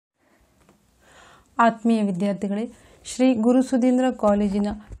ಆತ್ಮೀಯ ವಿದ್ಯಾರ್ಥಿಗಳೇ, ಶ್ರೀ ಗುರು ಸುಧೀಂದ್ರ ಕಾಲೇಜಿನ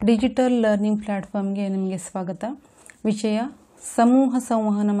ಡಿಜಿಟಲ್ ಲರ್ನಿಂಗ್ ಪ್ಲಾಟ್ಫಾರ್ಮ್ಗೆ ನಿಮಗೆ ಸ್ವಾಗತ. ವಿಷಯ ಸಮೂಹ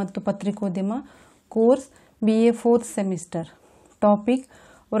ಸಂವಹನ ಮತ್ತು ಪತ್ರಿಕೋದ್ಯಮ, course BA 4th semester. Topic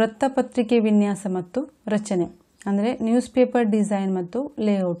ವೃತ್ತಪತ್ರಿಕೆ ವಿನ್ಯಾಸ ಮತ್ತು ರಚನೆ, ಅಂದರೆ ನ್ಯೂಸ್ ಪೇಪರ್ ಡಿಸೈನ್ ಮತ್ತು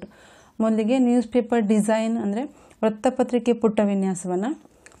ಲೇಔಟ್. ಮೊದಲಿಗೆ ನ್ಯೂಸ್ ಪೇಪರ್ ಡಿಸೈನ್ ಅಂದರೆ ವೃತ್ತಪತ್ರಿಕೆ ಪುಟ್ಟ ವಿನ್ಯಾಸವನ್ನು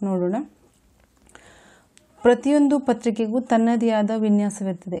ನೋಡೋಣ. ಪ್ರತಿಯೊಂದು ಪತ್ರಿಕೆಗೂ ತನ್ನದೇ ಆದ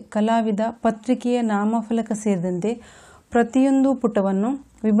ವಿನ್ಯಾಸವಿರುತ್ತದೆ. ಕಲಾವಿದ ಪತ್ರಿಕೆಯ ನಾಮಫಲಕ ಸೇರಿದಂತೆ ಪ್ರತಿಯೊಂದು ಪುಟವನ್ನು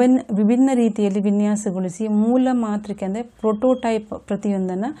ವಿಭಿನ್ನ ರೀತಿಯಲ್ಲಿ ವಿನ್ಯಾಸಗೊಳಿಸಿ ಮೂಲ ಮಾತೃಕೆ ಅಂದರೆ ಪ್ರೋಟೋಟೈಪ್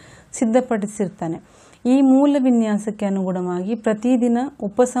ಪ್ರತಿಯೊಂದನ್ನು ಸಿದ್ಧಪಡಿಸಿರ್ತಾನೆ. ಈ ಮೂಲ ವಿನ್ಯಾಸಕ್ಕೆ ಅನುಗುಣವಾಗಿ ಪ್ರತಿದಿನ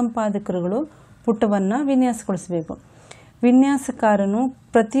ಉಪಸಂಪಾದಕರುಗಳು ಪುಟವನ್ನು ವಿನ್ಯಾಸಗೊಳಿಸಬೇಕು. ವಿನ್ಯಾಸಕಾರನು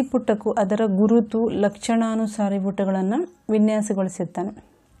ಪ್ರತಿ ಪುಟಕ್ಕೂ ಅದರ ಗುರುತು ಲಕ್ಷಣಾನುಸಾರಿ ಪುಟಗಳನ್ನು ವಿನ್ಯಾಸಗೊಳಿಸಿರ್ತಾನೆ.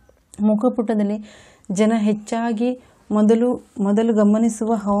 ಮುಖಪುಟದಲ್ಲಿ ಜನ ಹೆಚ್ಚಾಗಿ ಮೊದಲು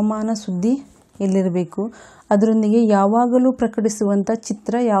ಗಮನಿಸುವ ಹವಾಮಾನ ಸುದ್ದಿ ಎಲ್ಲಿರಬೇಕು, ಅದರೊಂದಿಗೆ ಯಾವಾಗಲೂ ಪ್ರಕಟಿಸುವಂಥ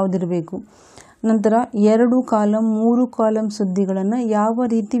ಚಿತ್ರ ಯಾವುದಿರಬೇಕು. ನಂತರ 2 ಕಾಲಮ್ 3 ಕಾಲಮ್ ಸುದ್ದಿಗಳನ್ನು ಯಾವ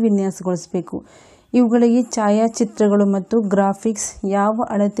ರೀತಿ ವಿನ್ಯಾಸಗೊಳಿಸಬೇಕು, ಇವುಗಳಿಗೆ ಛಾಯಾಚಿತ್ರಗಳು ಮತ್ತು ಗ್ರಾಫಿಕ್ಸ್ ಯಾವ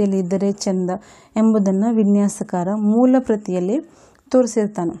ಅಳತೆಯಲ್ಲಿ ಇದ್ದರೆ ಚೆಂದ ಎಂಬುದನ್ನು ವಿನ್ಯಾಸಕಾರ ಮೂಲ ಪ್ರತಿಯಲ್ಲಿ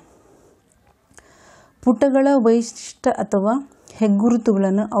ತೋರಿಸಿರ್ತಾನೆ. ಪುಟಗಳ ವೈಶಿಷ್ಟ್ಯ ಅಥವಾ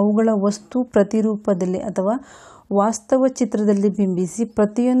ಹೆಗ್ಗುರುತುಗಳನ್ನು ಅವುಗಳ ವಸ್ತು ಪ್ರತಿರೂಪದಲ್ಲಿ ಅಥವಾ ವಾಸ್ತವ ಚಿತ್ರದಲ್ಲಿ ಬಿಂಬಿಸಿ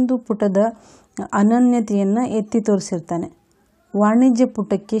ಪ್ರತಿಯೊಂದು ಪುಟದ ಅನನ್ಯತೆಯನ್ನು ಎತ್ತಿ ತೋರಿಸಿರ್ತಾನೆ. ವಾಣಿಜ್ಯ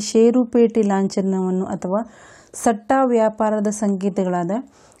ಪುಟಕ್ಕೆ ಷೇರುಪೇಟೆ ಲಾಂಛನವನ್ನು ಅಥವಾ ಸಟ್ಟಾ ವ್ಯಾಪಾರದ ಸಂಕೇತಗಳಾದ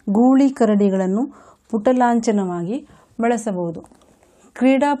ಗೂಳಿ ಕರಡಿಗಳನ್ನು ಪುಟ ಲಾಂಛನವಾಗಿ ಬಳಸಬಹುದು.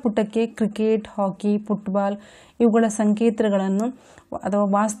 ಕ್ರೀಡಾ ಪುಟಕ್ಕೆ ಕ್ರಿಕೆಟ್, ಹಾಕಿ, ಫುಟ್ಬಾಲ್ ಇವುಗಳ ಸಂಕೇತಗಳನ್ನು ಅಥವಾ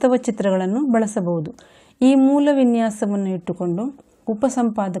ವಾಸ್ತವ ಚಿತ್ರಗಳನ್ನು ಬಳಸಬಹುದು. ಈ ಮೂಲ ವಿನ್ಯಾಸವನ್ನು ಇಟ್ಟುಕೊಂಡು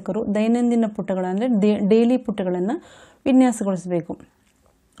ಉಪಸಂಪಾದಕರು ದೈನಂದಿನ ಪುಟಗಳ ಅಂದರೆ ಡೈಲಿ ಪುಟಗಳನ್ನು ವಿನ್ಯಾಸಗೊಳಿಸಬೇಕು.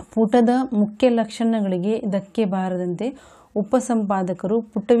 ಪುಟದ ಮುಖ್ಯ ಲಕ್ಷಣಗಳಿಗೆ ಧಕ್ಕೆ ಬಾರದಂತೆ ಉಪಸಂಪಾದಕರು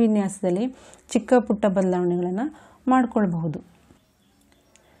ಪುಟ ವಿನ್ಯಾಸದಲ್ಲಿ ಚಿಕ್ಕ ಪುಟ್ಟ ಬದಲಾವಣೆಗಳನ್ನು ಮಾಡಿಕೊಳ್ಳಬಹುದು.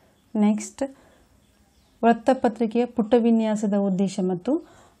 ನೆಕ್ಸ್ಟ್, ವೃತ್ತಪತ್ರಿಕೆಯ ಪುಟ ವಿನ್ಯಾಸದ ಉದ್ದೇಶ ಮತ್ತು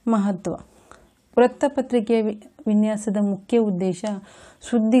ಮಹತ್ವ. ವೃತ್ತಪತ್ರಿಕೆಯ ವಿನ್ಯಾಸದ ಮುಖ್ಯ ಉದ್ದೇಶ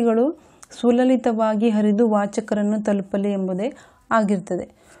ಸುದ್ದಿಗಳು ಸುಲಲಿತವಾಗಿ ಹರಿದು ವಾಚಕರನ್ನು ತಲುಪಲಿ ಎಂಬುದೇ ಆಗಿರ್ತದೆ.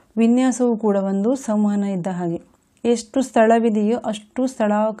 ವಿನ್ಯಾಸವು ಕೂಡ ಒಂದು ಸಂವಹನ ಇದ್ದ ಹಾಗೆ. ಎಷ್ಟು ಸ್ಥಳವಿದೆಯೋ ಅಷ್ಟು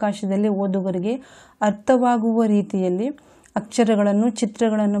ಸ್ಥಳಾವಕಾಶದಲ್ಲಿ ಓದುಗರಿಗೆ ಅರ್ಥವಾಗುವ ರೀತಿಯಲ್ಲಿ ಅಕ್ಷರಗಳನ್ನು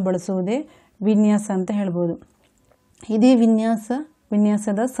ಚಿತ್ರಗಳನ್ನು ಬಳಸುವುದೇ ವಿನ್ಯಾಸ ಅಂತ ಹೇಳ್ಬೋದು. ಇದೇ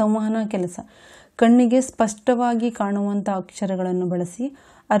ವಿನ್ಯಾಸದ ಸಂವಹನ ಕೆಲಸ. ಕಣ್ಣಿಗೆ ಸ್ಪಷ್ಟವಾಗಿ ಕಾಣುವಂಥ ಅಕ್ಷರಗಳನ್ನು ಬಳಸಿ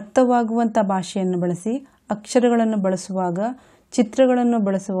ಅರ್ಥವಾಗುವಂಥ ಭಾಷೆಯನ್ನು ಬಳಸಿ ಅಕ್ಷರಗಳನ್ನು ಬಳಸುವಾಗ ಚಿತ್ರಗಳನ್ನು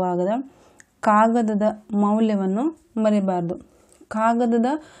ಬಳಸುವಾಗ ಕಾಗದದ ಮೌಲ್ಯವನ್ನು ಮರೆಯಬಾರದು. ಕಾಗದದ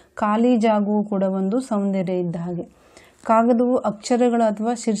ಖಾಲಿ ಜಾಗವು ಕೂಡ ಒಂದು ಸೌಂದರ್ಯ ಇದ್ದ ಹಾಗೆ. ಕಾಗದವು ಅಕ್ಷರಗಳ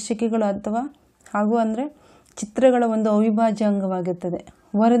ಅಥವಾ ಶೀರ್ಷಿಕೆಗಳು ಹಾಗೂ ಅಂದರೆ ಚಿತ್ರಗಳ ಒಂದು ಅವಿಭಾಜ್ಯ ಅಂಗವಾಗಿರ್ತದೆ.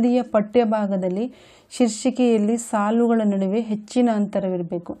 ವರದಿಯ ಪಠ್ಯ ಭಾಗದಲ್ಲಿ ಶೀರ್ಷಿಕೆಯಲ್ಲಿ ಸಾಲುಗಳ ನಡುವೆ ಹೆಚ್ಚಿನ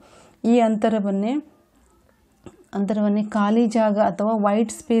ಅಂತರವಿರಬೇಕು. ಈ ಅಂತರವನ್ನೇ ಖಾಲಿ ಜಾಗ ಅಥವಾ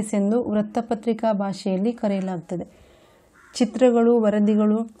ವೈಟ್ ಸ್ಪೇಸ್ ಎಂದು ವೃತ್ತಪತ್ರಿಕಾ ಭಾಷೆಯಲ್ಲಿ ಕರೆಯಲಾಗ್ತದೆ. ಚಿತ್ರಗಳು,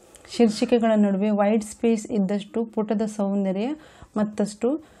 ವರದಿಗಳು, ಶೀರ್ಷಿಕೆಗಳ ನಡುವೆ ವೈಟ್ ಸ್ಪೇಸ್ ಇದ್ದಷ್ಟು ಪುಟದ ಸೌಂದರ್ಯ ಮತ್ತಷ್ಟು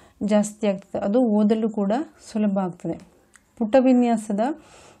ಜಾಸ್ತಿ ಆಗ್ತದೆ. ಅದು ಓದಲು ಕೂಡ ಸುಲಭ ಆಗ್ತದೆ. ಪುಟ ವಿನ್ಯಾಸದ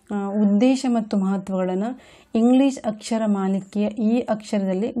ಉದ್ದೇಶ ಮತ್ತು ಮಹತ್ವಗಳನ್ನು ಇಂಗ್ಲಿಷ್ ಅಕ್ಷರ ಮಾಲಿಕೆಯ ಈ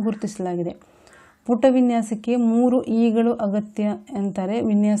ಅಕ್ಷರದಲ್ಲಿ ಗುರುತಿಸಲಾಗಿದೆ. ಪುಟ ವಿನ್ಯಾಸಕ್ಕೆ 3 Eಗಳು ಅಗತ್ಯ ಅಂತಾರೆ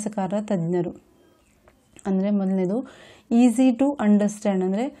ವಿನ್ಯಾಸಕಾರ ತಜ್ಞರು. ಅಂದರೆ ಮೊದಲನೇದು ಈಸಿ ಟು ಅಂಡರ್ಸ್ಟ್ಯಾಂಡ್,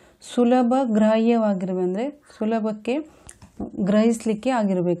 ಅಂದರೆ ಸುಲಭ ಗ್ರಾಹ್ಯವಾಗಿರಬೇಕು, ಅಂದರೆ ಸುಲಭಕ್ಕೆ ಗ್ರಹಿಸಲಿಕ್ಕೆ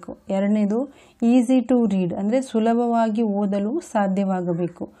ಆಗಿರಬೇಕು. ಎರಡನೇದು ಈಸಿ ಟು ರೀಡ್, ಅಂದರೆ ಸುಲಭವಾಗಿ ಓದಲು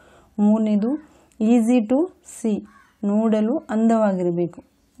ಸಾಧ್ಯವಾಗಬೇಕು. ಮೂರನೇದು ಈಸಿ ಟು ಸಿ, ನೋಡಲು ಅಂದವಾಗಿರಬೇಕು.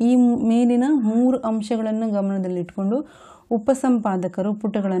 ಈ ಮೇಲಿನ 3 ಅಂಶಗಳನ್ನು ಗಮನದಲ್ಲಿಟ್ಕೊಂಡು ಉಪಸಂಪಾದಕರು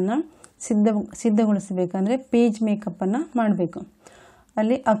ಪುಟಗಳನ್ನು ಸಿದ್ಧಗೊಳಿಸಬೇಕಂದ್ರೆ ಪೇಜ್ ಮೇಕಪ್ಪನ್ನು ಮಾಡಬೇಕು.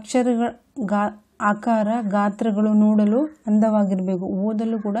 ಅಲ್ಲಿ ಅಕ್ಷರಗಳ ಆಕಾರ ಗಾತ್ರಗಳು ನೋಡಲು ಅಂದವಾಗಿರಬೇಕು,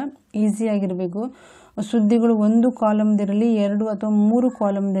 ಓದಲು ಕೂಡ ಈಸಿಯಾಗಿರಬೇಕು. ಸುದ್ದಿಗಳು 1 ಕಾಲಮ್ದಿರಲಿ 2 ಅಥವಾ 3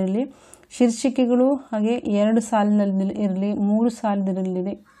 ಕಾಲಮ್ದಿರಲಿ. ಶೀರ್ಷಿಕೆಗಳು ಹಾಗೆ 2 ಸಾಲಿನಲ್ಲಿ ಇರಲಿ 3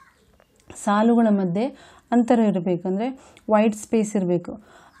 ಸಾಲಿನಲ್ಲಿ. ಸಾಲುಗಳ ಮಧ್ಯೆ ಅಂತರ ಇರಬೇಕು, ಅಂದರೆ ವೈಟ್ ಸ್ಪೇಸ್ ಇರಬೇಕು.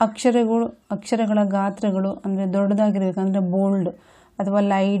 ಅಕ್ಷರಗಳ ಗಾತ್ರಗಳು ಅಂದರೆ ದೊಡ್ಡದಾಗಿರಬೇಕು, ಅಂದರೆ ಬೋಲ್ಡ್ ಅಥವಾ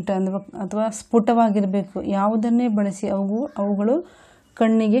ಲೈಟ್ ಅಥವಾ ಸ್ಫುಟವಾಗಿರಬೇಕು. ಯಾವುದನ್ನೇ ಬಳಸಿ ಅವುಗಳು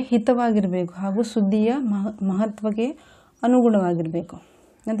ಕಣ್ಣಿಗೆ ಹಿತವಾಗಿರಬೇಕು ಹಾಗೂ ಸುದ್ದಿಯ ಮಹತ್ವಕ್ಕೆ ಅನುಗುಣವಾಗಿರಬೇಕು.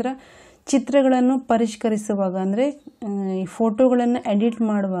 ನಂತರ ಚಿತ್ರಗಳನ್ನು ಪರಿಷ್ಕರಿಸುವಾಗ ಅಂದರೆ ಈ ಫೋಟೋಗಳನ್ನು ಎಡಿಟ್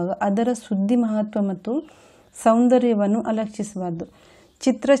ಮಾಡುವಾಗ ಅದರ ಸುದ್ದಿ ಮಹತ್ವ ಮತ್ತು ಸೌಂದರ್ಯವನ್ನು ಅಲಕ್ಷಿಸಬಾರದು.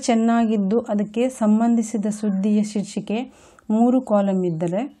 ಚಿತ್ರ ಚೆನ್ನಾಗಿದ್ದು ಅದಕ್ಕೆ ಸಂಬಂಧಿಸಿದ ಸುದ್ದಿಯ ಶೀರ್ಷಿಕೆ 3 ಕಾಲಮ್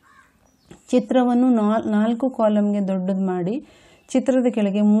ಇದ್ದರೆ ಚಿತ್ರವನ್ನು 4 ಕಾಲಮ್ಗೆ ದೊಡ್ಡದು ಮಾಡಿ ಚಿತ್ರದ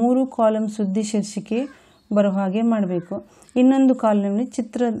ಕೆಳಗೆ 3 ಕಾಲಮ್ ಸುದ್ದಿ ಶೀರ್ಷಿಕೆ ಬರುವ ಹಾಗೆ ಮಾಡಬೇಕು. ಇನ್ನೊಂದು ಕಾಲಮ್ನಲ್ಲಿ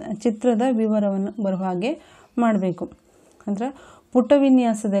ಚಿತ್ರದ ವಿವರವನ್ನು ಬರುವ ಹಾಗೆ ಮಾಡಬೇಕು. ಅಂದರೆ ಪುಟ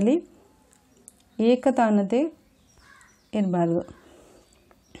ವಿನ್ಯಾಸದಲ್ಲಿ ಏಕತಾನತೆ ಇರಬಾರದು.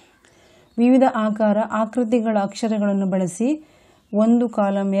 ವಿವಿಧ ಆಕೃತಿಗಳ ಅಕ್ಷರಗಳನ್ನು ಬಳಸಿ 1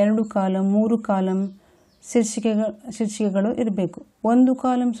 ಕಾಲಮ್, 2 ಕಾಲಮ್, 3 ಕಾಲಮ್ ಶೀರ್ಷಿಕೆಗಳು ಇರಬೇಕು. 1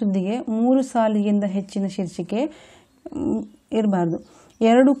 ಕಾಲಮ್ ಸುದ್ದಿಗೆ 3 ಸಾಲಿಗಿಂತ ಹೆಚ್ಚಿನ ಶೀರ್ಷಿಕೆ ಇರಬಾರ್ದು.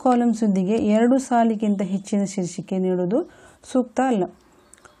 2 ಕಾಲಮ್ ಸುದ್ದಿಗೆ 2 ಸಾಲಿಗಿಂತ ಹೆಚ್ಚಿನ ಶೀರ್ಷಿಕೆ ನೀಡುವುದು ಸೂಕ್ತ ಅಲ್ಲ.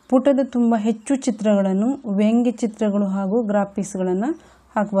 ಪುಟದ ತುಂಬ ಹೆಚ್ಚು ಚಿತ್ರಗಳನ್ನು, ವ್ಯಂಗ್ಯ ಚಿತ್ರಗಳು ಹಾಗೂ ಗ್ರಾಫಿಕ್ಸ್ಗಳನ್ನು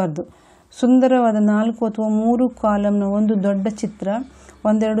ಹಾಕಬಾರ್ದು. ಸುಂದರವಾದ 4 ಅಥವಾ 3 ಕಾಲಮ್ನ ಒಂದು ದೊಡ್ಡ ಚಿತ್ರ,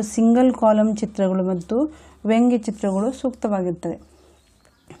 1-2 ಸಿಂಗಲ್ ಕಾಲಮ್ ಚಿತ್ರಗಳು ಮತ್ತು ವ್ಯಂಗ್ಯ ಚಿತ್ರಗಳು ಸೂಕ್ತವಾಗಿರ್ತವೆ.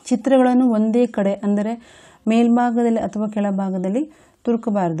 ಚಿತ್ರಗಳನ್ನು ಒಂದೇ ಕಡೆ ಅಂದರೆ ಮೇಲ್ಭಾಗದಲ್ಲಿ ಅಥವಾ ಕೆಳಭಾಗದಲ್ಲಿ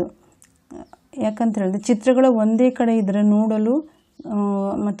ತುರುಕಬಾರದು. ಯಾಕಂತ ಹೇಳಿದ್ರೆ ಚಿತ್ರಗಳು ಒಂದೇ ಕಡೆ ಇದ್ದರೆ ನೋಡಲು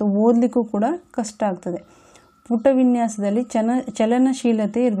ಮತ್ತು ಓದಲಿಕ್ಕೂ ಕೂಡ ಕಷ್ಟ ಆಗ್ತದೆ. ಪುಟ ವಿನ್ಯಾಸದಲ್ಲಿ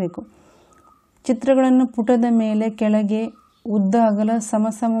ಚಲನಶೀಲತೆ ಇರಬೇಕು. ಚಿತ್ರಗಳನ್ನು ಪುಟದ ಮೇಲೆ ಕೆಳಗೆ ಉದ್ದ ಅಗಲ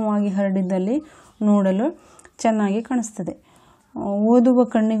ಸಮಸಮವಾಗಿ ಹರಡಿದ್ದಲ್ಲಿ ನೋಡಲು ಚೆನ್ನಾಗಿ ಕಾಣಿಸ್ತದೆ. ಓದುವ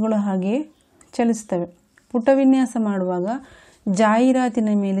ಕಣ್ಣುಗಳು ಹಾಗೆ ಚಲಿಸ್ತವೆ. ಪುಟ ವಿನ್ಯಾಸ ಮಾಡುವಾಗ ಜಾಹೀರಾತಿನ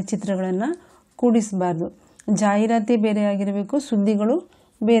ಮೇಲೆ ಚಿತ್ರಗಳನ್ನು ಕೂಡಿಸಬಾರ್ದು. ಜಾಹೀರಾತಿ ಬೇರೆ ಆಗಿರಬೇಕು, ಸುದ್ದಿಗಳು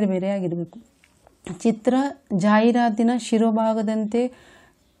ಬೇರೆ ಬೇರೆ ಆಗಿರಬೇಕು. ಚಿತ್ರ ಜಾಹೀರಾತಿನ ಶಿರೋಭಾಗದಂತೆ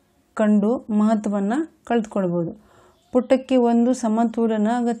ಕಂಡು ಮಹತ್ವವನ್ನು ಕಳೆದುಕೊಳ್ಬೋದು. ಪುಟಕ್ಕೆ ಒಂದು ಸಮತೋಲನ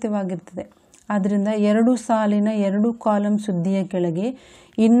ಅಗತ್ಯವಾಗಿರ್ತದೆ. ಆದ್ದರಿಂದ 2 ಸಾಲಿನ 2 ಕಾಲಮ್ ಸುದ್ದಿಯ ಕೆಳಗೆ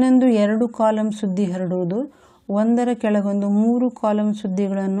ಇನ್ನೊಂದು 2 ಕಾಲಮ್ ಸುದ್ದಿ ಹರಡುವುದು, ಒಂದರ ಕೆಳಗೊಂದು 3 ಕಾಲಮ್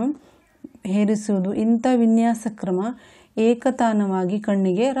ಸುದ್ದಿಗಳನ್ನು ಹೇರಿಸುವುದು. ಇಂಥ ವಿನ್ಯಾಸ ಕ್ರಮ ಏಕತಾನವಾಗಿ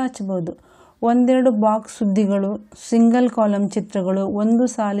ಕಣ್ಣಿಗೆ ರಾಚಬಹುದು. 1-2 ಬಾಕ್ಸ್ ಸುದ್ದಿಗಳು, ಸಿಂಗಲ್ ಕಾಲಮ್ ಚಿತ್ರಗಳು, 1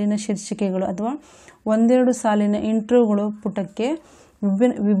 ಸಾಲಿನ ಶೀರ್ಷಿಕೆಗಳು ಅಥವಾ 1-2 ಸಾಲಿನ ಇಂಟ್ರೋಗಳು ಪುಟಕ್ಕೆ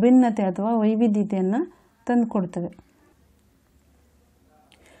ವಿಭಿನ್ನತೆ ಅಥವಾ ವೈವಿಧ್ಯತೆಯನ್ನು ತಂದುಕೊಡ್ತವೆ.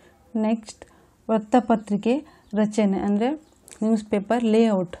 ನೆಕ್ಸ್ಟ್, ವೃತ್ತಪತ್ರಿಕೆ ರಚನೆ ಅಂದರೆ ನ್ಯೂಸ್ ಪೇಪರ್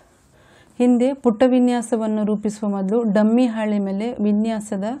ಲೇಔಟ್. ಹಿಂದೆ ಪುಟ ವಿನ್ಯಾಸವನ್ನು ರೂಪಿಸುವ ಮೊದಲು ಡಮ್ಮಿ ಹಾಳೆ ಮೇಲೆ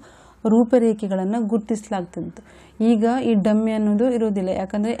ವಿನ್ಯಾಸದ ರೂಪರೇಖೆಗಳನ್ನು ಗುರುತಿಸಲಾಗ್ತಿತ್ತು. ಈಗ ಈ ಡಮ್ಮಿ ಅನ್ನೋದು ಇರೋದಿಲ್ಲ,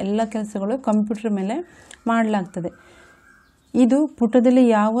 ಯಾಕಂದರೆ ಎಲ್ಲ ಕೆಲಸಗಳು ಕಂಪ್ಯೂಟರ್ ಮೇಲೆ ಮಾಡಲಾಗ್ತದೆ. ಇದು ಪುಟದಲ್ಲಿ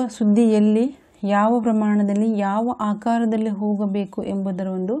ಯಾವ ಸುದ್ದಿ ಎಲ್ಲಿ, ಯಾವ ಪ್ರಮಾಣದಲ್ಲಿ, ಯಾವ ಆಕಾರದಲ್ಲಿ ಹೋಗಬೇಕು ಎಂಬುದರ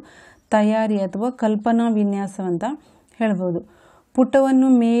ಒಂದು ತಯಾರಿ ಅಥವಾ ಕಲ್ಪನಾ ವಿನ್ಯಾಸವಂತ ಹೇಳ್ಬೋದು. ಪುಟವನ್ನು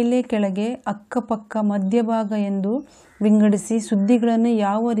ಮೇಲೆ ಕೆಳಗೆ ಅಕ್ಕಪಕ್ಕ ಮಧ್ಯಭಾಗ ಎಂದು ವಿಂಗಡಿಸಿ ಸುದ್ದಿಗಳನ್ನು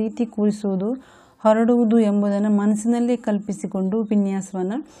ಯಾವ ರೀತಿ ಕೂರಿಸುವುದು, ಹರಡುವುದು ಎಂಬುದನ್ನು ಮನಸ್ಸಿನಲ್ಲೇ ಕಲ್ಪಿಸಿಕೊಂಡು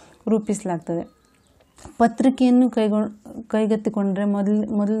ವಿನ್ಯಾಸವನ್ನು ರೂಪಿಸಲಾಗ್ತದೆ. ಪತ್ರಿಕೆಯನ್ನು ಕೈಗೆತ್ತಿಕೊಂಡ್ರೆ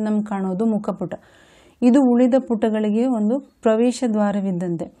ಮೊದಲು ನಮ್ಗೆ ಕಾಣೋದು ಮುಖಪುಟ. ಇದು ಉಳಿದ ಪುಟಗಳಿಗೆ ಒಂದು ಪ್ರವೇಶ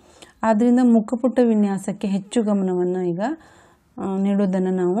ದ್ವಾರವಿದ್ದಂತೆ. ಆದ್ದರಿಂದ ಮುಖಪುಟ ವಿನ್ಯಾಸಕ್ಕೆ ಹೆಚ್ಚು ಗಮನವನ್ನು ಈಗ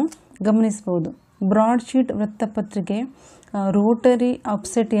ನೀಡೋದನ್ನು ನಾವು ಗಮನಿಸಬಹುದು. ಬ್ರಾಡ್ಶೀಟ್ ವೃತ್ತಪತ್ರಿಕೆ ರೋಟರಿ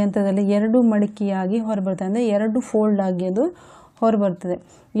ಆಫ್ಸೆಟ್ ಯಂತ್ರದಲ್ಲಿ 2 ಮಡಿಕೆಯಾಗಿ ಹೊರಬರ್ತದೆ, ಅಂದರೆ 2 ಫೋಲ್ಡ್ ಆಗಿ ಅದು ಹೊರಬರ್ತದೆ.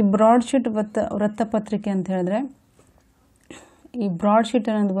 ಈ ಬ್ರಾಡ್ಶೀಟ್ ವೃತ್ತಪತ್ರಿಕೆ ಅಂತ ಹೇಳಿದ್ರೆ, ಈ ಬ್ರಾಡ್ಶೀಟ್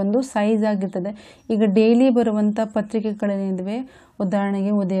ಅನ್ನೋದು ಒಂದು ಸೈಜ್ ಆಗಿರ್ತದೆ. ಈಗ ಡೈಲಿ ಬರುವಂಥ ಪತ್ರಿಕೆಗಳೇನಿವೆ,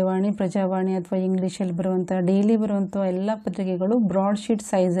 ಉದಾಹರಣೆಗೆ ಉದಯವಾಣಿ, ಪ್ರಜಾವಾಣಿ ಅಥವಾ ಇಂಗ್ಲೀಷಲ್ಲಿ ಬರುವಂಥ ಡೈಲಿ ಬರುವಂಥ ಎಲ್ಲ ಪತ್ರಿಕೆಗಳು ಬ್ರಾಡ್ಶೀಟ್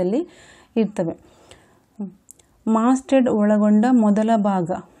ಸೈಜಲ್ಲಿ ಇರ್ತವೆ. ಮಾಸ್ಟೆಡ್ ಒಳಗೊಂಡ ಮೊದಲ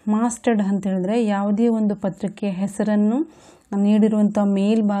ಭಾಗ. ಮಾಸ್ಟೆಡ್ ಅಂತ ಹೇಳಿದ್ರೆ ಯಾವುದೇ ಒಂದು ಪತ್ರಿಕೆಯ ಹೆಸರನ್ನು ನೀಡಿರುವಂಥ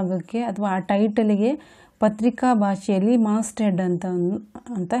ಮೇಲ್ಭಾಗಕ್ಕೆ ಅಥವಾ ಆ ಟೈಟಲಿಗೆ ಪತ್ರಿಕಾ ಭಾಷೆಯಲ್ಲಿ ಮಾಸ್ಟೆಡ್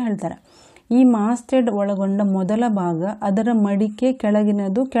ಅಂತ ಹೇಳ್ತಾರೆ. ಈ ಮಾಸ್ಟೆಡ್ ಒಳಗೊಂಡ ಮೊದಲ ಭಾಗ, ಅದರ ಮಡಿಕೆ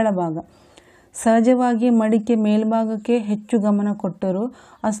ಕೆಳಗಿನದು ಕೆಳಭಾಗ. ಸಹಜವಾಗಿ ಮಡಿಕೆ ಮೇಲ್ಭಾಗಕ್ಕೆ ಹೆಚ್ಚು ಗಮನ ಕೊಟ್ಟರೂ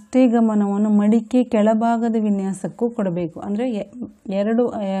ಅಷ್ಟೇ ಗಮನವನ್ನು ಮಡಿಕೆ ಕೆಳಭಾಗದ ವಿನ್ಯಾಸಕ್ಕೂ ಕೊಡಬೇಕು. ಅಂದರೆ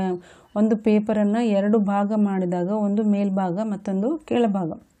ಒಂದು ಪೇಪರನ್ನು 2 ಭಾಗ ಮಾಡಿದಾಗ ಒಂದು ಮೇಲ್ಭಾಗ ಮತ್ತೊಂದು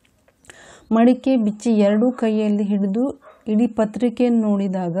ಕೆಳಭಾಗ. ಮಡಿಕೆ ಬಿಚ್ಚಿ 2 ಕೈಯಲ್ಲಿ ಹಿಡಿದು ಇಡೀ ಪತ್ರಿಕೆಯನ್ನು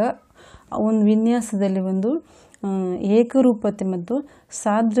ನೋಡಿದಾಗ ಒಂದು ವಿನ್ಯಾಸದಲ್ಲಿ ಒಂದು ಏಕರೂಪತೆ ಮತ್ತು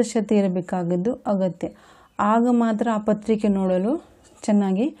ಸಾದೃಶ್ಯತೆ ಇರಬೇಕಾಗಿದ್ದು ಅಗತ್ಯ. ಆಗ ಮಾತ್ರ ಆ ಪತ್ರಿಕೆ ನೋಡಲು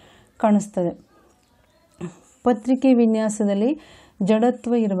ಚೆನ್ನಾಗಿ ಕಾಣಿಸ್ತದೆ. ಪತ್ರಿಕೆ ವಿನ್ಯಾಸದಲ್ಲಿ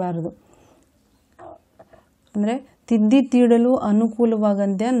ಜಡತ್ವ ಇರಬಾರದು. ಅಂದರೆ ತೀಡಲು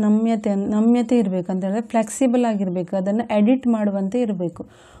ಅನುಕೂಲವಾಗಂತೆ ನಮ್ಯತೆ ಇರಬೇಕಂತ ಹೇಳಿದ್ರೆ ಫ್ಲೆಕ್ಸಿಬಲ್ ಆಗಿರಬೇಕು, ಅದನ್ನು ಎಡಿಟ್ ಮಾಡುವಂತೆ ಇರಬೇಕು.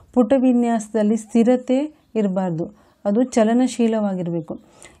 ಪುಟ ವಿನ್ಯಾಸದಲ್ಲಿ ಸ್ಥಿರತೆ ಇರಬಾರ್ದು, ಅದು ಚಲನಶೀಲವಾಗಿರಬೇಕು.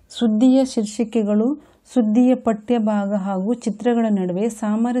 ಸುದ್ದಿಯ ಶೀರ್ಷಿಕೆಗಳು, ಸುದ್ದಿಯ ಪಠ್ಯ ಭಾಗ ಹಾಗೂ ಚಿತ್ರಗಳ ನಡುವೆ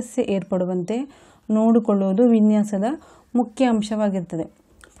ಸಾಮರಸ್ಯ ಏರ್ಪಡುವಂತೆ ನೋಡಿಕೊಳ್ಳುವುದು ವಿನ್ಯಾಸದ ಮುಖ್ಯ ಅಂಶವಾಗಿರ್ತದೆ.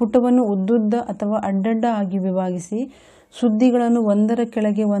 ಪುಟವನ್ನು ಉದ್ದುದ್ದ ಅಥವಾ ಅಡ್ಡಡ್ಡ ಆಗಿ ವಿಭಾಗಿಸಿ ಸುದ್ದಿಗಳನ್ನು ಒಂದರ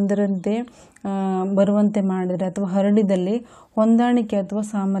ಕೆಳಗೆ ಒಂದರಂತೆ ಬರುವಂತೆ ಮಾಡಿದರೆ ಅಥವಾ ಹರಡಿದಲ್ಲಿ ಹೊಂದಾಣಿಕೆ ಅಥವಾ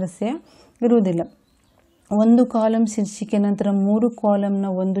ಸಾಮರಸ್ಯ ಇರುವುದಿಲ್ಲ. ಒಂದು ಕಾಲಮ್ ಶೀರ್ಷಿಕೆ, ನಂತರ 3 ಕಾಲಮ್ನ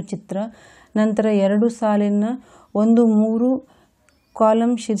ಒಂದು ಚಿತ್ರ, ನಂತರ 2 ಸಾಲಿನ ಒಂದು 3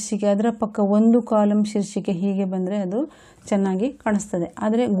 ಕಾಲಮ್ ಶೀರ್ಷಿಕೆ, ಅದರ ಪಕ್ಕ 1 ಕಾಲಮ್ ಶೀರ್ಷಿಕೆ, ಹೀಗೆ ಬಂದರೆ ಅದು ಚೆನ್ನಾಗಿ ಕಾಣಿಸ್ತದೆ.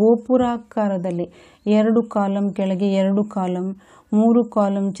 ಆದರೆ ಗೋಪುರಾಕಾರದಲ್ಲಿ 2 ಕಾಲಮ್ ಕೆಳಗೆ 2 ಕಾಲಮ್, 3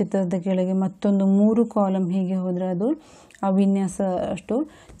 ಕಾಲಮ್ ಚಿತ್ರದ ಕೆಳಗೆ ಮತ್ತೊಂದು 3 ಕಾಲಮ್, ಹೀಗೆ ಹೋದರೆ ಅದು ಆ ವಿನ್ಯಾಸ ಅಷ್ಟು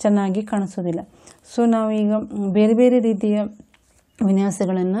ಚೆನ್ನಾಗಿ ಕಾಣಿಸೋದಿಲ್ಲ. ಸೊ ನಾವೀಗ ಬೇರೆ ಬೇರೆ ರೀತಿಯ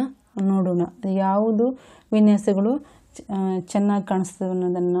ವಿನ್ಯಾಸಗಳನ್ನು ನೋಡೋಣ. ಯಾವುದು ವಿನ್ಯಾಸಗಳು ಚೆನ್ನಾಗಿ ಕಾಣಿಸ್ತದೆ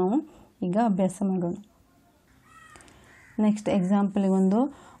ಅನ್ನೋದನ್ನು ನಾವು ಈಗ ಅಭ್ಯಾಸ ಮಾಡೋಣ. ನೆಕ್ಸ್ಟ್ ಎಕ್ಸಾಂಪಲಿಗೆ ಒಂದು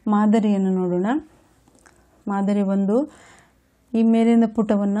ಮಾದರಿಯನ್ನು ನೋಡೋಣ. ಮಾದರಿ 1, ಈ ಮೇಲಿನ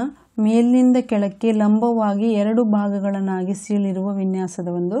ಪುಟವನ್ನು ಮೇಲಿನಿಂದ ಕೆಳಕ್ಕೆ ಲಂಬವಾಗಿ 2 ಭಾಗಗಳನ್ನಾಗಿ ಸೀಳಿರುವ ವಿನ್ಯಾಸದ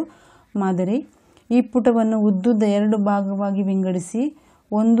ಒಂದು ಮಾದರಿ. ಈ ಪುಟವನ್ನು ಉದ್ದುದ್ದ 2 ಭಾಗವಾಗಿ ವಿಂಗಡಿಸಿ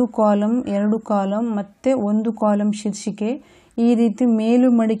 1 ಕಾಲಮ್, 2 ಕಾಲಮ್ ಮತ್ತು 1 ಕಾಲಮ್ ಶೀರ್ಷಿಕೆ, ಈ ರೀತಿ ಮೇಲು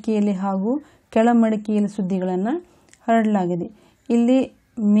ಮಡಿಕೆಯಲ್ಲಿ ಹಾಗೂ ಕೆಳ ಮಡಿಕೆಯಲ್ಲಿ ಸುದ್ದಿಗಳನ್ನು ಹರಡಲಾಗಿದೆ. ಇಲ್ಲಿ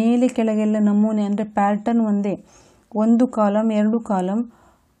ಮೇಲೆ ಕೆಳಗೆಲ್ಲ ನಮೂನೆ ಅಂದರೆ ಪ್ಯಾಟರ್ನ್ ಒಂದೇ. 1 ಕಾಲಮ್, 2 ಕಾಲಮ್,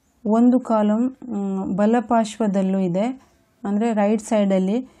 1 ಕಾಲಮ್ ಬಲಪಾರ್ಶ್ವದಲ್ಲೂ ಇದೆ, ಅಂದರೆ ರೈಟ್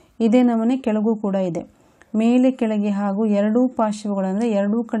ಸೈಡಲ್ಲಿ ಇದೇ ನಮೂನೆ ಕೆಳಗೂ ಕೂಡ ಇದೆ. ಮೇಲೆ ಕೆಳಗೆ ಹಾಗೂ 2 ಪಾರ್ಶ್ವಗಳಂದರೆ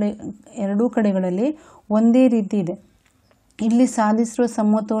ಎರಡೂ ಕಡೆಗಳಲ್ಲಿ ಒಂದೇ ರೀತಿ ಇದೆ. ಇಲ್ಲಿ ಸಾಧಿಸಿರುವ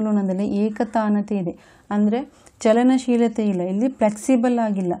ಸಮತೋಲನದಲ್ಲಿ ಏಕತಾನತೆ ಇದೆ, ಅಂದರೆ ಚಲನಶೀಲತೆ ಇಲ್ಲ, ಇಲ್ಲಿ ಫ್ಲೆಕ್ಸಿಬಲ್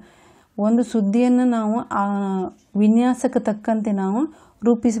ಆಗಿಲ್ಲ. ಒಂದು ಸುದ್ದಿಯನ್ನು ನಾವು ಆ ವಿನ್ಯಾಸಕ್ಕೆ ತಕ್ಕಂತೆ ನಾವು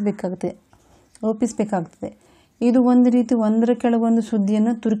ರೂಪಿಸಬೇಕಾಗ್ತದೆ. ಇದು ಒಂದು ರೀತಿ ಒಂದರ ಕೆಳಗೊಂದು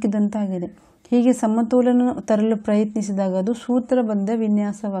ಸುದ್ದಿಯನ್ನು ತುರುಕಿದಂತಾಗಿದೆ. ಹೀಗೆ ಸಮತೋಲನ ತರಲು ಪ್ರಯತ್ನಿಸಿದಾಗ ಅದು ಸೂತ್ರಬದ್ಧ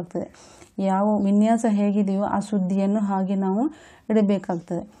ವಿನ್ಯಾಸವಾಗ್ತದೆ. ಯಾವ ವಿನ್ಯಾಸ ಹೇಗಿದೆಯೋ ಆ ಸುದ್ದಿಯನ್ನು ಹಾಗೆ ನಾವು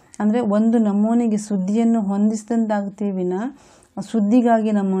ಇಡಬೇಕಾಗ್ತದೆ. ಅಂದರೆ ಒಂದು ನಮೂನೆಗೆ ಸುದ್ದಿಯನ್ನು ಹೊಂದಿಸಿದಂತಾಗ್ತೀವಿ ವಿನ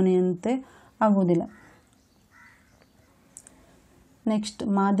ಸುದ್ದಿಗಾಗಿ ನಮೂನೆಯಂತೆ ಆಗುವುದಿಲ್ಲ. ನೆಕ್ಸ್ಟ್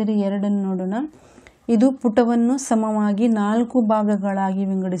ಮಾದರಿ 2 ನೋಡೋಣ. ಇದು ಪುಟವನ್ನು ಸಮವಾಗಿ 4 ಭಾಗಗಳಾಗಿ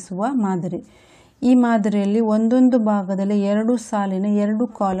ವಿಂಗಡಿಸುವ ಮಾದರಿ. ಈ ಮಾದರಿಯಲ್ಲಿ ಒಂದೊಂದು ಭಾಗದಲ್ಲಿ 2 ಸಾಲಿನ 2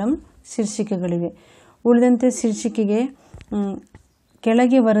 ಕಾಲಮ್ ಶೀರ್ಷಿಕೆಗಳಿವೆ. ಉಳಿದಂತೆ ಶೀರ್ಷಿಕೆಗೆ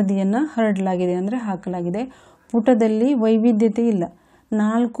ಕೆಳಗೆ ವರದಿಯನ್ನು ಹರಡಲಾಗಿದೆ, ಅಂದರೆ ಹಾಕಲಾಗಿದೆ. ಪುಟದಲ್ಲಿ ವೈವಿಧ್ಯತೆ ಇಲ್ಲ.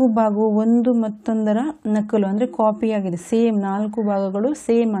 4 ಭಾಗವು ಒಂದು ಮತ್ತೊಂದರ ನಕಲು, ಅಂದರೆ ಕಾಪಿಯಾಗಿದೆ. ಸೇಮ್ 4 ಭಾಗಗಳು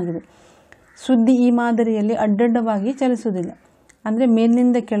ಸೇಮ್ ಆಗಿದೆ. ಸುದ್ದಿ ಈ ಮಾದರಿಯಲ್ಲಿ ಅಡ್ಡಡ್ಡವಾಗಿ ಚಲಿಸುವುದಿಲ್ಲ, ಅಂದರೆ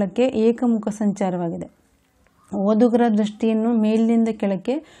ಮೇಲಿನಿಂದ ಕೆಳಕ್ಕೆ ಏಕಮುಖ ಸಂಚಾರವಾಗಿದೆ. ಓದುಗರ ದೃಷ್ಟಿಯನ್ನು ಮೇಲಿನಿಂದ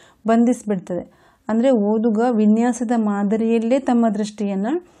ಕೆಳಕ್ಕೆ ಬಂಧಿಸಿಬಿಡ್ತದೆ, ಅಂದರೆ ಓದುಗ ವಿನ್ಯಾಸದ ಮಾದರಿಯಲ್ಲೇ ತಮ್ಮ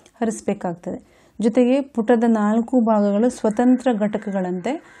ದೃಷ್ಟಿಯನ್ನು ಹರಿಸಬೇಕಾಗ್ತದೆ. ಜೊತೆಗೆ ಪುಟದ 4 ಭಾಗಗಳು ಸ್ವತಂತ್ರ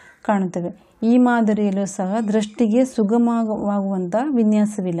ಘಟಕಗಳಂತೆ ಕಾಣುತ್ತವೆ. ಈ ಮಾದರಿಯಲ್ಲೂ ಸಹ ದೃಷ್ಟಿಗೆ ಸುಗಮವಾಗುವಂಥ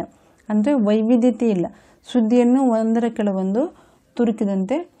ವಿನ್ಯಾಸವಿಲ್ಲ, ಅಂದರೆ ವೈವಿಧ್ಯತೆ ಇಲ್ಲ. ಸುದ್ದಿಯನ್ನು ಒಂದರ ಕೆಳಗೊಂದು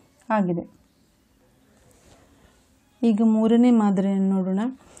ತುರುಕಿದಂತೆ ಆಗಿದೆ. ಈಗ 3ನೇ ಮಾದರಿಯನ್ನು ನೋಡೋಣ.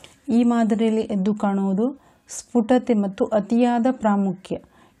 ಈ ಮಾದರಿಯಲ್ಲಿ ಎದ್ದು ಕಾಣುವುದು ಸ್ಫುಟತೆ ಮತ್ತು ಅತಿಯಾದ ಪ್ರಾಮುಖ್ಯ.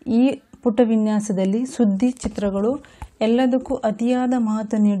 ಈ ಪುಟ ವಿನ್ಯಾಸದಲ್ಲಿ ಸುದ್ದಿ ಚಿತ್ರಗಳು ಎಲ್ಲದಕ್ಕೂ ಅತಿಯಾದ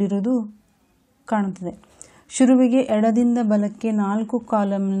ಮಹತ್ವ ನೀಡಿರುವುದು ಕಾಣುತ್ತದೆ. ಶುರುವಿಗೆ ಎಡದಿಂದ ಬಲಕ್ಕೆ 4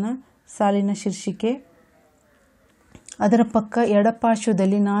 ಕಾಲಮ್ನ ಸಾಲಿನ ಶೀರ್ಷಿಕೆ, ಅದರ ಪಕ್ಕ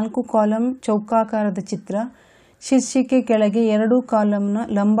ಎಡಪಾರ್ಶ್ವದಲ್ಲಿ 4 ಕಾಲಮ್ ಚೌಕಾಕಾರದ ಚಿತ್ರ, ಶೀರ್ಷಿಕೆ ಕೆಳಗೆ 2 ಕಾಲಮ್ನ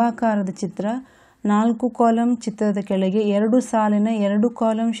ಲಂಬಾಕಾರದ ಚಿತ್ರ, 4 ಕಾಲಮ್ ಚಿತ್ರದ ಕೆಳಗೆ 2 ಸಾಲಿನ 2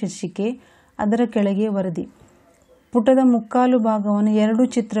 ಕಾಲಮ್ ಶೀರ್ಷಿಕೆ, ಅದರ ಕೆಳಗೆ ವರದಿ. ಪುಟದ ಮುಕ್ಕಾಲು ಭಾಗವನ್ನು 2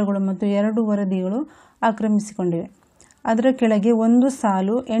 ಚಿತ್ರಗಳು ಮತ್ತು 2 ವರದಿಗಳು ಆಕ್ರಮಿಸಿಕೊಂಡಿವೆ. ಅದರ ಕೆಳಗೆ 1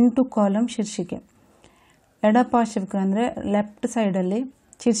 ಸಾಲು 8 ಕಾಲಮ್ ಶೀರ್ಷಿಕೆ. ಎಡಪಾರ್ಶ್ವಕ್ಕೆ ಅಂದರೆ ಲೆಫ್ಟ್ ಸೈಡಲ್ಲಿ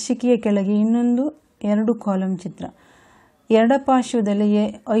ಶೀರ್ಷಿಕೆಯ ಕೆಳಗೆ ಇನ್ನೊಂದು 2 ಕಾಲಮ್ ಚಿತ್ರ. ಎಡಪಾರ್ಶ್ವದಲ್ಲಿ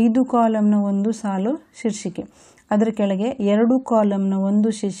 5 ಕಾಲಮ್ನ ಒಂದು ಸಾಲು ಶೀರ್ಷಿಕೆ, ಅದರ ಕೆಳಗೆ 2 ಕಾಲಮ್ನ ಒಂದು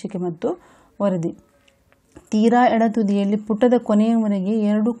ಶೀರ್ಷಿಕೆ ಮತ್ತು ವರದಿ. ತೀರಾ ಎಡತುದಿಯಲ್ಲಿ ಪುಟದ ಕೊನೆಯವರೆಗೆ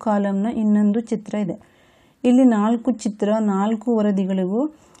 2 ಕಾಲಮ್ನ ಇನ್ನೊಂದು ಚಿತ್ರ ಇದೆ. ಇಲ್ಲಿ 4 ಚಿತ್ರ 4 ವರದಿಗಳಿಗೂ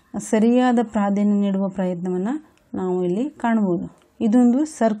ಸರಿಯಾದ ಪ್ರಾಧಾನ್ಯ ನೀಡುವ ಪ್ರಯತ್ನವನ್ನು ನಾವು ಇಲ್ಲಿ ಕಾಣಬಹುದು. ಇದೊಂದು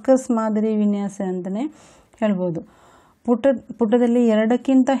ಸರ್ಕಸ್ ಮಾದರಿ ವಿನ್ಯಾಸ ಅಂತಲೇ ಹೇಳ್ಬೋದು. ಪುಟದಲ್ಲಿ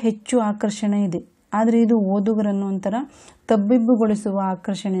 2ಕ್ಕಿಂತ ಹೆಚ್ಚು ಆಕರ್ಷಣೆ ಇದೆ, ಆದರೆ ಇದು ಓದುಗರನ್ನು ಒಂಥರ ತಬ್ಬಿಬ್ಬುಗೊಳಿಸುವ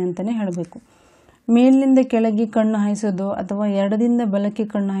ಆಕರ್ಷಣೆ ಅಂತಲೇ ಹೇಳಬೇಕು. ಮೇಲಿನಿಂದ ಕೆಳಗೆ ಕಣ್ಣು ಹಾಯಿಸೋದು ಅಥವಾ ಎಡದಿಂದ ಬಲಕ್ಕೆ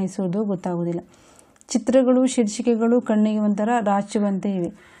ಕಣ್ಣು ಹಾಯಿಸೋದು ಗೊತ್ತಾಗೋದಿಲ್ಲ. ಚಿತ್ರಗಳು ಶೀರ್ಷಿಕೆಗಳು ಕಣ್ಣಿಗೆ ಒಂಥರ ರಾಚುವಂತೆ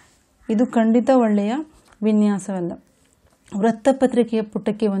ಇವೆ. ಇದು ಖಂಡಿತ ಒಳ್ಳೆಯ ವಿನ್ಯಾಸವಲ್ಲ. ವೃತ್ತಪತ್ರಿಕೆಯ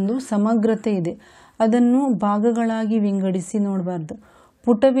ಪುಟಕ್ಕೆ ಒಂದು ಸಮಗ್ರತೆ ಇದೆ, ಅದನ್ನು ಭಾಗಗಳಾಗಿ ವಿಂಗಡಿಸಿ ನೋಡಬಾರ್ದು.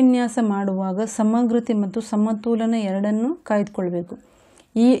 ಪುಟ ವಿನ್ಯಾಸ ಮಾಡುವಾಗ ಸಮಗ್ರತೆ ಮತ್ತು ಸಮತೋಲನ ಎರಡನ್ನೂ ಕಾಯ್ದುಕೊಳ್ಬೇಕು.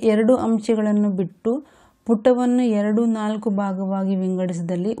 ಈ 2 ಅಂಶಗಳನ್ನು ಬಿಟ್ಟು ಪುಟವನ್ನು 2-4 ಭಾಗವಾಗಿ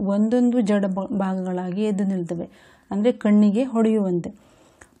ವಿಂಗಡಿಸಿದಲ್ಲಿ ಒಂದೊಂದು ಜಡ ಭಾಗಗಳಾಗಿ ಎದ್ದು ನಿಲ್ತವೆ, ಅಂದರೆ ಕಣ್ಣಿಗೆ ಹೊಡೆಯುವಂತೆ.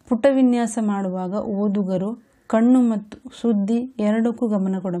 ಪುಟ ವಿನ್ಯಾಸ ಮಾಡುವಾಗ ಓದುಗರು ಕಣ್ಣು ಮತ್ತು ಸುದ್ದಿ ಎರಡಕ್ಕೂ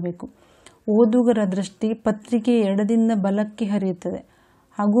ಗಮನ ಕೊಡಬೇಕು. ಓದುಗರ ದೃಷ್ಟಿ ಪತ್ರಿಕೆ ಎಡದಿಂದ ಬಲಕ್ಕೆ ಹರಿಯುತ್ತದೆ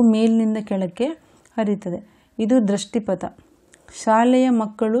ಹಾಗೂ ಮೇಲಿನಿಂದ ಕೆಳಕ್ಕೆ ಹರಿಯುತ್ತದೆ. ಇದು ದೃಷ್ಟಿಪಥ. ಶಾಲೆಯ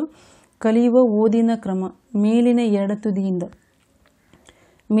ಮಕ್ಕಳು ಕಲಿಯುವ ಓದಿನ ಕ್ರಮ ಮೇಲಿನ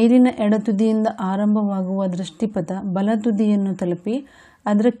ಎಡತುದಿಯಿಂದ ಆರಂಭವಾಗುವ ದೃಷ್ಟಿಪಥ ಬಲತುದಿಯನ್ನು ತಲುಪಿ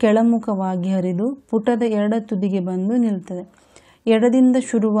ಅದರ ಕೆಳಮುಖವಾಗಿ ಹರಿದು ಪುಟದ ಎಡತುದಿಗೆ ಬಂದು ನಿಲ್ಲುತ್ತದೆ. ಎಡದಿಂದ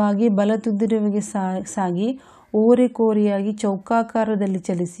ಶುರುವಾಗಿ ಬಲತುದಿರುವಿಗೆ ಸಾಗಿ ಓರೆಕೋರೆಯಾಗಿ ಚೌಕಾಕಾರದಲ್ಲಿ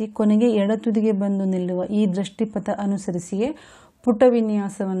ಚಲಿಸಿ ಕೊನೆಗೆ ಎಡತುದಿಗೆ ಬಂದು ನಿಲ್ಲುವ ಈ ದೃಷ್ಟಿಪಥ ಅನುಸರಿಸಿಯೇ ಪುಟ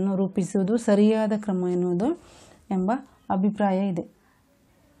ವಿನ್ಯಾಸವನ್ನು ರೂಪಿಸುವುದು ಸರಿಯಾದ ಕ್ರಮ ಎನ್ನುವುದು ಎಂಬ ಅಭಿಪ್ರಾಯ ಇದೆ.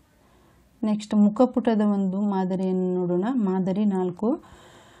 ನೆಕ್ಸ್ಟ್ ಮುಖಪುಟದ ಒಂದು ಮಾದರಿಯನ್ನು ನೋಡೋಣ. ಮಾದರಿ 4.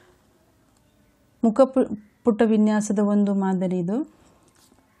 ಮುಖಪುಟ ವಿನ್ಯಾಸದ ಒಂದು ಮಾದರಿ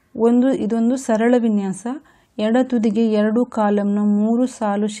ಇದೊಂದು ಸರಳ ವಿನ್ಯಾಸ. ಎಡತುದಿಗೆ 2 ಕಾಲಂನ 3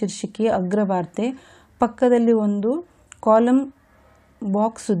 ಸಾಲು ಶೀರ್ಷಿಕೆಯ ಅಗ್ರವಾರ್ತೆ, ಪಕ್ಕದಲ್ಲಿ 1 ಕಾಲಂ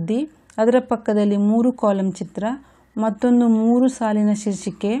ಬಾಕ್ಸ್ ಸುದ್ದಿ, ಅದರ ಪಕ್ಕದಲ್ಲಿ 3 ಕಾಲಂ ಚಿತ್ರ, ಮತ್ತೊಂದು 3 ಸಾಲಿನ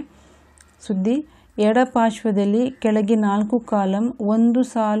ಶೀರ್ಷಿಕೆ ಸುದ್ದಿ, ಎಡಪಾರ್ಶ್ವದಲ್ಲಿ ಕೆಳಗೆ 4 ಕಾಲಂ 1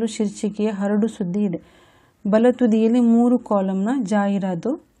 ಸಾಲು ಶೀರ್ಷಿಕೆಯ ಹರಡು ಸುದ್ದಿ ಇದೆ. ಬಲತುದಿಯಲ್ಲಿ 3 ಕಾಲಂನ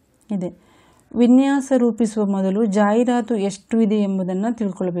ಜಾಹೀರಾತು ಇದೆ. ವಿನ್ಯಾಸ ರೂಪಿಸುವ ಮೊದಲು ಜಾಹೀರಾತು ಎಷ್ಟು ಇದೆ ಎಂಬುದನ್ನು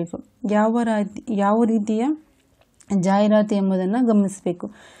ತಿಳ್ಕೊಳ್ಬೇಕು. ಯಾವ ರೀತಿಯ ಜಾಹೀರಾತು ಎಂಬುದನ್ನು ಗಮನಿಸಬೇಕು.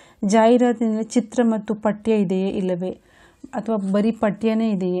 ಜಾಹೀರಾತಿನಲ್ಲಿ ಚಿತ್ರ ಮತ್ತು ಪಠ್ಯ ಇದೆಯೇ ಇಲ್ಲವೇ, ಅಥವಾ ಬರೀ ಪಠ್ಯನೇ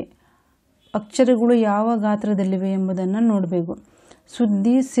ಇದೆಯೇ, ಅಕ್ಷರಗಳು ಯಾವ ಗಾತ್ರದಲ್ಲಿವೆ ಎಂಬುದನ್ನು ನೋಡಬೇಕು.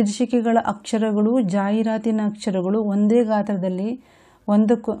 ಸುದ್ದಿ ಶೀರ್ಷಿಕೆಗಳ ಅಕ್ಷರಗಳು ಜಾಹೀರಾತಿನ ಅಕ್ಷರಗಳು ಒಂದೇ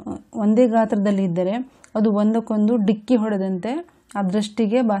ಗಾತ್ರದಲ್ಲಿ ಇದ್ದರೆ ಅದು ಒಂದಕ್ಕೊಂದು ಡಿಕ್ಕಿ ಹೊಡೆದಂತೆ ಆ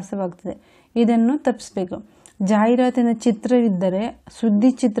ದೃಷ್ಟಿಗೆ ಭಾಸವಾಗ್ತದೆ. ಇದನ್ನು ತಪ್ಪಿಸಬೇಕು. ಜಾಹೀರಾತಿನ ಚಿತ್ರವಿದ್ದರೆ ಸುದ್ದಿ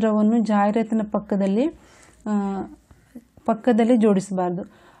ಚಿತ್ರವನ್ನು ಜಾಹೀರಾತಿನ ಪಕ್ಕದಲ್ಲಿ ಜೋಡಿಸಬಾರ್ದು.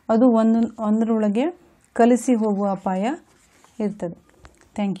 ಅದು ಒಂದರೊಳಗೆ ಕಲಿಸಿ ಹೋಗುವ ಅಪಾಯ ಇರ್ತದೆ.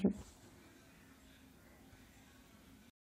 Thank you.